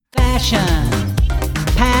Fashion,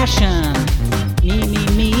 passion,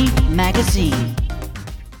 me magazine.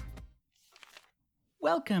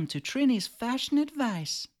 Welcome to Trini's Fashion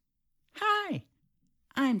Advice. Hi,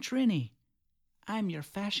 I'm Trini. I'm your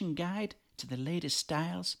fashion guide to the latest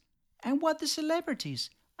styles and what the celebrities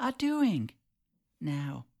are doing.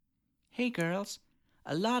 Now, hey girls,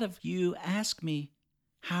 a lot of you ask me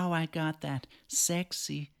how I got that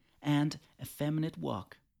sexy and effeminate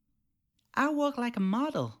walk. I walk like a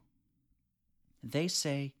model. They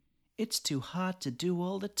say it's too hard to do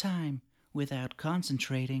all the time without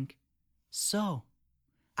concentrating. So,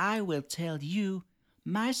 I will tell you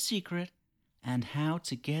my secret and how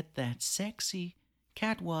to get that sexy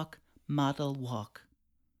catwalk model walk.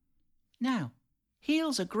 Now,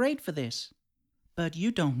 heels are great for this, but you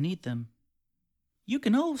don't need them. You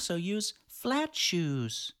can also use flat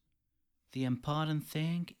shoes. The important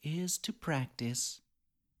thing is to practice.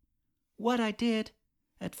 What I did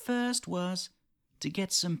at first was to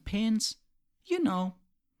get some pins,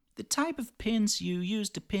 the type of pins you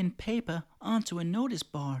use to pin paper onto a notice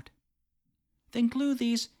board. Then glue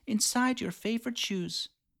these inside your favorite shoes.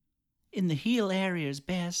 In the heel area is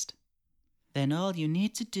best. Then all you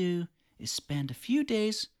need to do is spend a few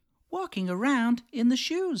days walking around in the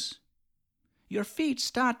shoes. Your feet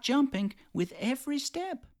start jumping with every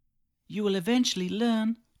step. You will eventually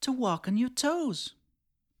learn to walk on your toes.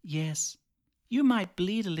 Yes, you might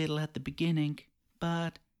bleed a little at the beginning,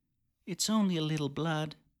 but it's only a little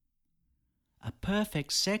blood. A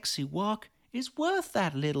perfect sexy walk is worth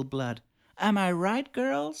that little blood. Am I right,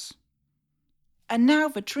 girls? And now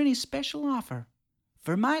for Trini's special offer.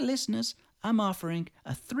 For my listeners, I'm offering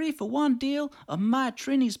a 3-for-1 deal on my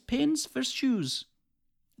Trini's pins for shoes.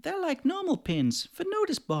 They're like normal pins for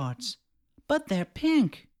notice boards, but they're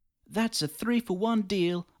pink. That's a 3-for-1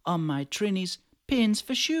 deal on my Trini's pins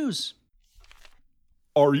for shoes.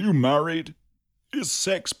 Are you married? Is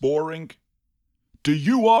sex boring? Do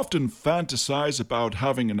you often fantasize about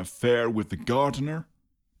having an affair with the gardener,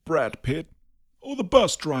 Brad Pitt, or the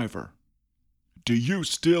bus driver? Do you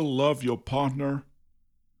still love your partner?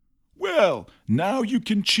 Well, now you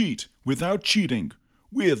can cheat without cheating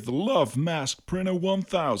with the Love Mask Printer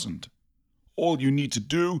 1000. All you need to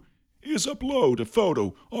do is upload a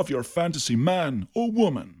photo of your fantasy man or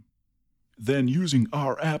woman. Then using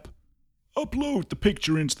our app, upload the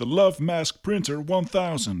picture into the Love Mask Printer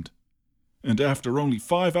 1000. And after only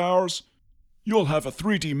 5 hours, you'll have a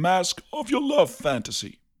 3D mask of your love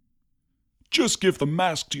fantasy. Just give the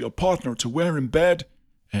mask to your partner to wear in bed,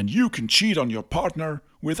 and you can cheat on your partner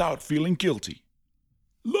without feeling guilty.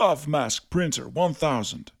 Love Mask Printer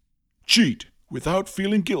 1000. Cheat without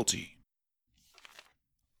feeling guilty.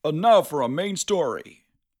 And now for our main story.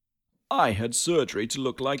 I had surgery to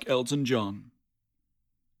look like Elton John.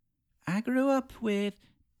 I grew up with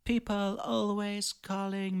people always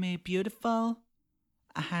calling me beautiful.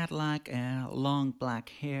 I had like a long black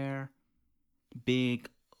hair, big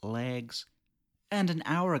legs, and an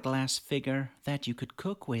hourglass figure that you could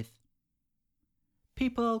cook with.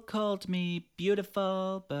 People called me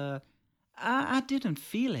beautiful, but I didn't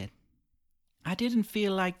feel it. I didn't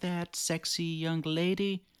feel like that sexy young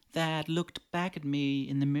lady that looked back at me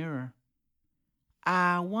in the mirror.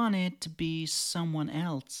 I wanted to be someone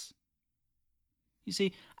else. You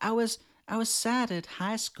see, I was sad at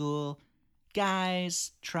high school.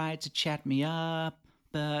 Guys tried to chat me up,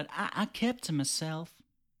 but I kept to myself.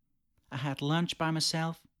 I had lunch by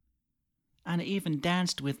myself, and I even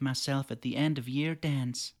danced with myself at the end of year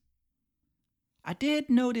dance. I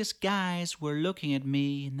did notice guys were looking at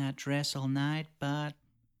me in that dress all night, but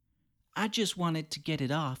I just wanted to get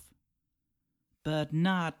it off. But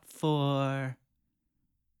not for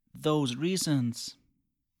those reasons.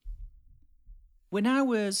 When I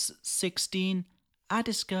was 16, I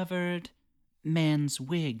discovered men's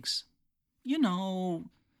wigs.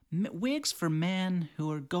 Wigs for men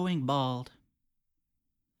who are going bald.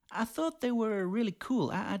 I thought they were really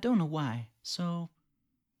cool. I don't know why. So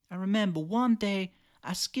I remember one day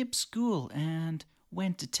I skipped school and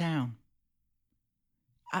went to town.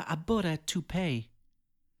 I bought a toupee.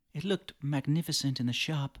 It looked magnificent in the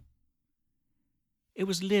shop. It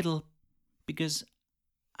was little because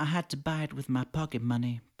I had to buy it with my pocket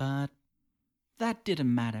money, but that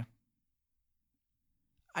didn't matter.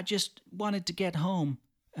 I just wanted to get home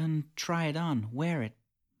and try it on, wear it,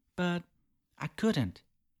 but I couldn't.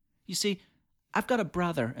 You see, I've got a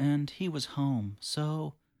brother and he was home,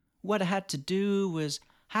 so what I had to do was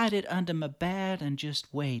hide it under my bed and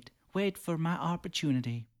just wait for my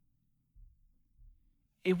opportunity.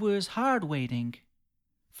 It was hard waiting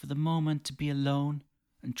for the moment to be alone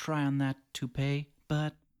and try on that toupee,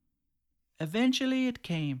 but eventually it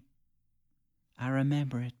came. I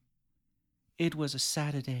remember it. It was a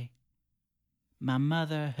Saturday. My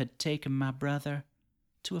mother had taken my brother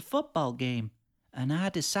to a football game, and I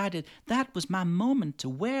decided that was my moment to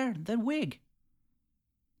wear the wig.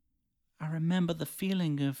 I remember the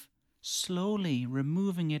feeling of slowly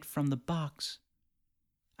removing it from the box.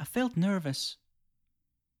 I felt nervous,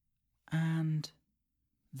 and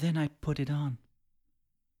then I put it on.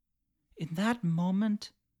 In that moment,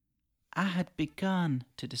 I had begun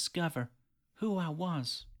to discover who I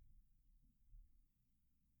was.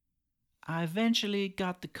 I eventually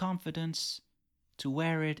got the confidence to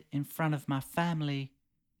wear it in front of my family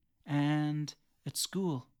and at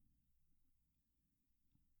school.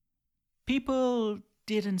 People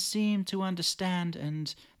didn't seem to understand,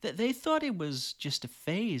 and that they thought it was just a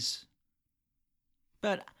phase.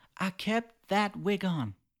 But I kept that wig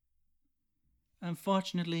on.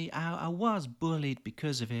 Unfortunately, I was bullied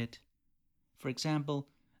because of it. For example,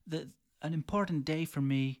 an important day for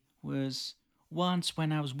me was once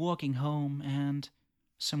when I was walking home and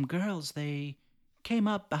some girls, they came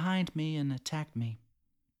up behind me and attacked me.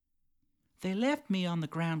 They left me on the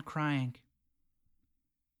ground crying.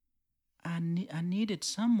 I needed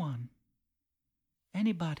someone,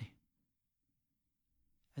 anybody.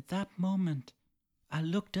 At that moment, I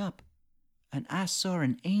looked up and I saw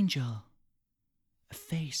an angel, a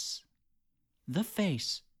face, the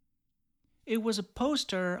face. It was a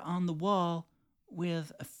poster on the wall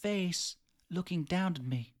with a face looking down at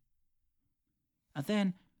me. I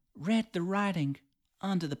then read the writing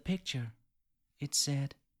under the picture. It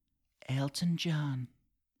said, Elton John.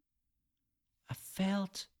 I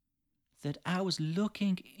felt that I was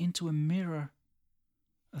looking into a mirror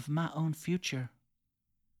of my own future.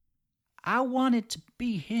 I wanted to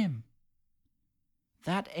be him,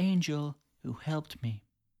 that angel who helped me.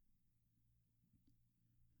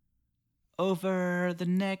 Over the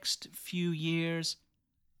next few years,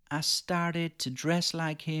 I started to dress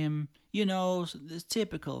like him, the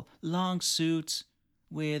typical long suits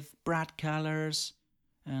with bright colors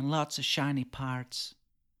and lots of shiny parts.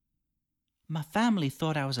 My family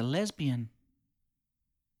thought I was a lesbian.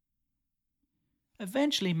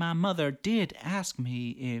 Eventually, my mother did ask me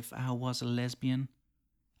if I was a lesbian,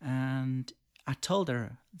 and I told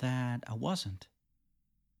her that I wasn't.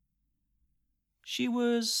 She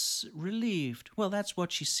was relieved. Well, that's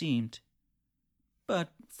what she seemed. But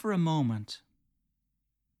for a moment.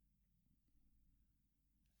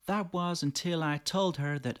 That was until I told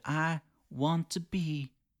her that I want to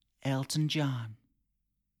be Elton John.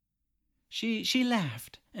 She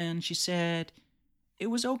laughed and she said it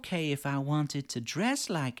was okay if I wanted to dress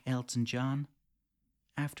like Elton John.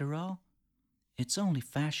 After all, it's only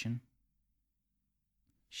fashion.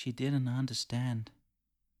 She didn't understand.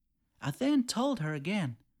 I then told her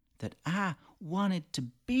again that I wanted to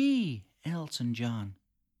be Elton John.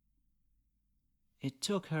 It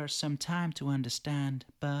took her some time to understand,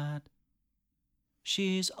 but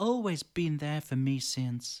she's always been there for me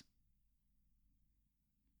since.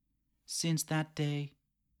 Since that day,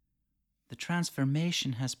 the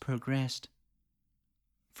transformation has progressed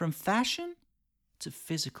from fashion to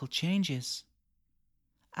physical changes.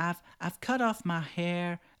 I've cut off my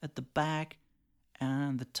hair at the back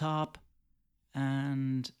and the top,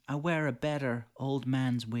 and I wear a better old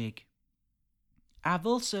man's wig. I've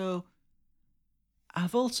also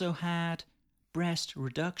had breast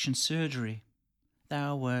reduction surgery.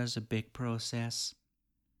 That was a big process.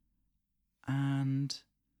 And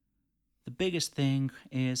the biggest thing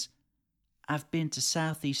is I've been to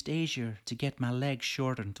Southeast Asia to get my legs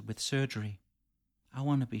shortened with surgery. I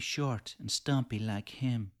want to be short and stumpy like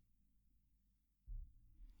him.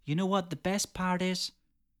 You know what the best part is?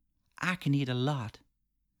 I can eat a lot,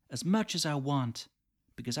 as much as I want,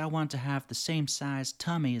 because I want to have the same size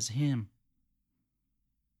tummy as him.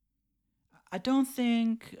 I don't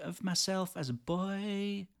think of myself as a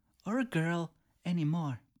boy or a girl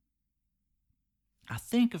anymore. I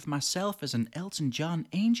think of myself as an Elton John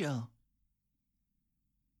angel.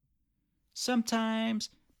 Sometimes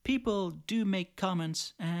people do make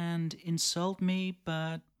comments and insult me,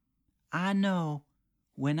 but I know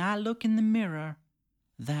when I look in the mirror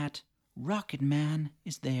that Rocket Man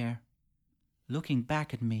is there, looking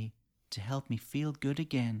back at me to help me feel good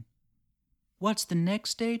again. What's the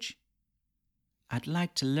next stage? I'd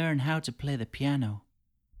like to learn how to play the piano.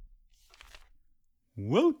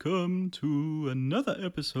 Welcome to another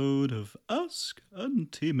episode of Ask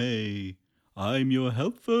Auntie May. I'm your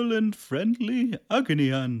helpful and friendly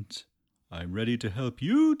agony aunt. I'm ready to help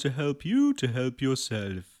you to help you to help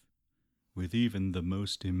yourself, with even the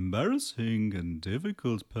most embarrassing and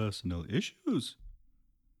difficult personal issues.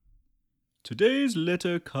 Today's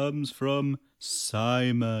letter comes from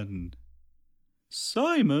Simon.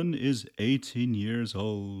 Simon is 18 years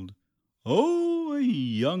old. Oh, a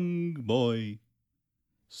young boy.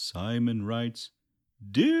 Simon writes,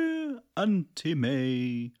 "Dear Auntie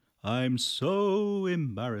May, I'm so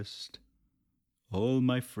embarrassed. All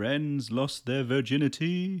my friends lost their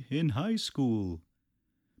virginity in high school,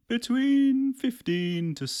 between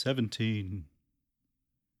 15 to 17.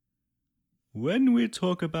 When we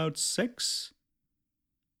talk about sex,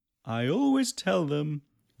 I always tell them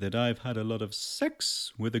that I've had a lot of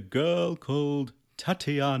sex with a girl called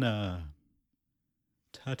Tatiana.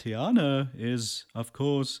 Tatiana is, of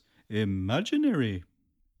course, imaginary.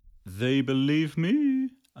 They believe me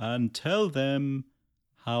and tell them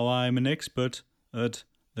how I'm an expert at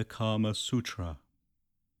the Kama Sutra.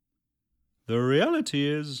 The reality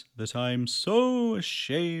is that I'm so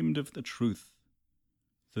ashamed of the truth.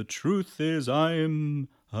 The truth is I'm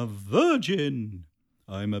a virgin.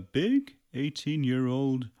 I'm a big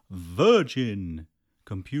 18-year-old virgin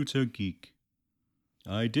computer geek.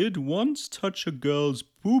 I did once touch a girl's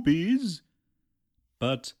boobies,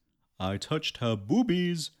 but I touched her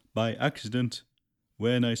boobies by accident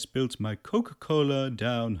when I spilt my Coca-Cola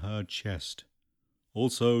down her chest.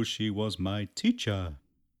 Also, she was my teacher.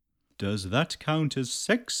 Does that count as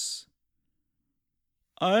sex?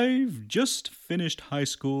 I've just finished high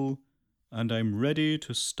school and I'm ready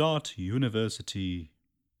to start university.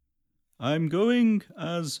 I'm going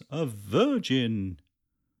as a virgin.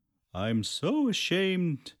 I'm so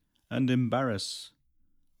ashamed and embarrassed.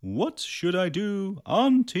 What should I do,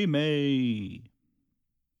 Auntie May?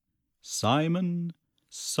 Simon,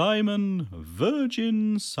 Simon,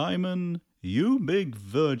 virgin Simon, you big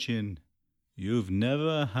virgin. You've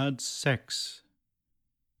never had sex.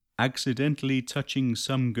 Accidentally touching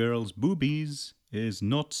some girl's boobies is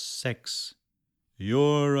not sex.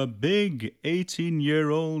 You're a big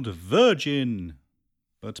 18-year-old virgin.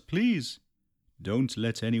 But please, don't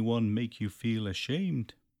let anyone make you feel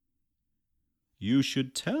ashamed. You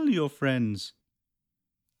should tell your friends.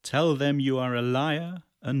 Tell them you are a liar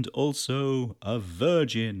and also a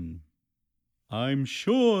virgin. I'm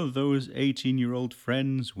sure those 18-year-old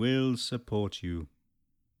friends will support you.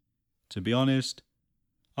 To be honest,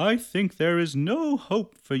 I think there is no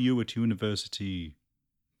hope for you at university.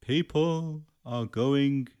 People are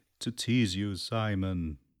going to tease you,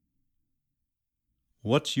 Simon.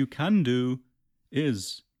 What you can do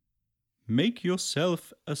is make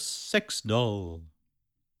yourself a sex doll.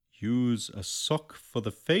 Use a sock for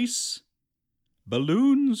the face,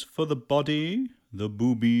 balloons for the body, the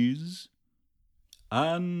boobies,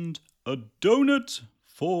 and a donut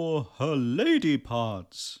for her lady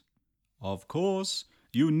parts. Of course,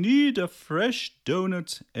 you need a fresh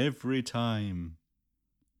donut every time.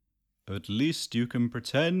 At least you can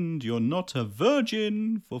pretend you're not a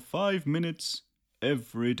virgin for 5 minutes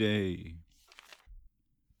every day.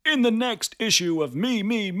 In the next issue of Me,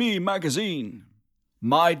 Me, Me magazine,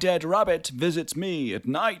 my dead rabbit visits me at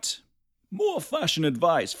night, more fashion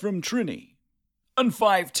advice from Trini, and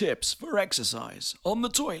 5 tips for exercise on the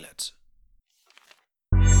toilet.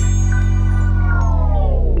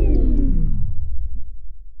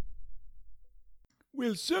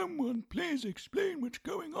 Will someone please explain what's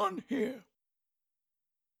going on here?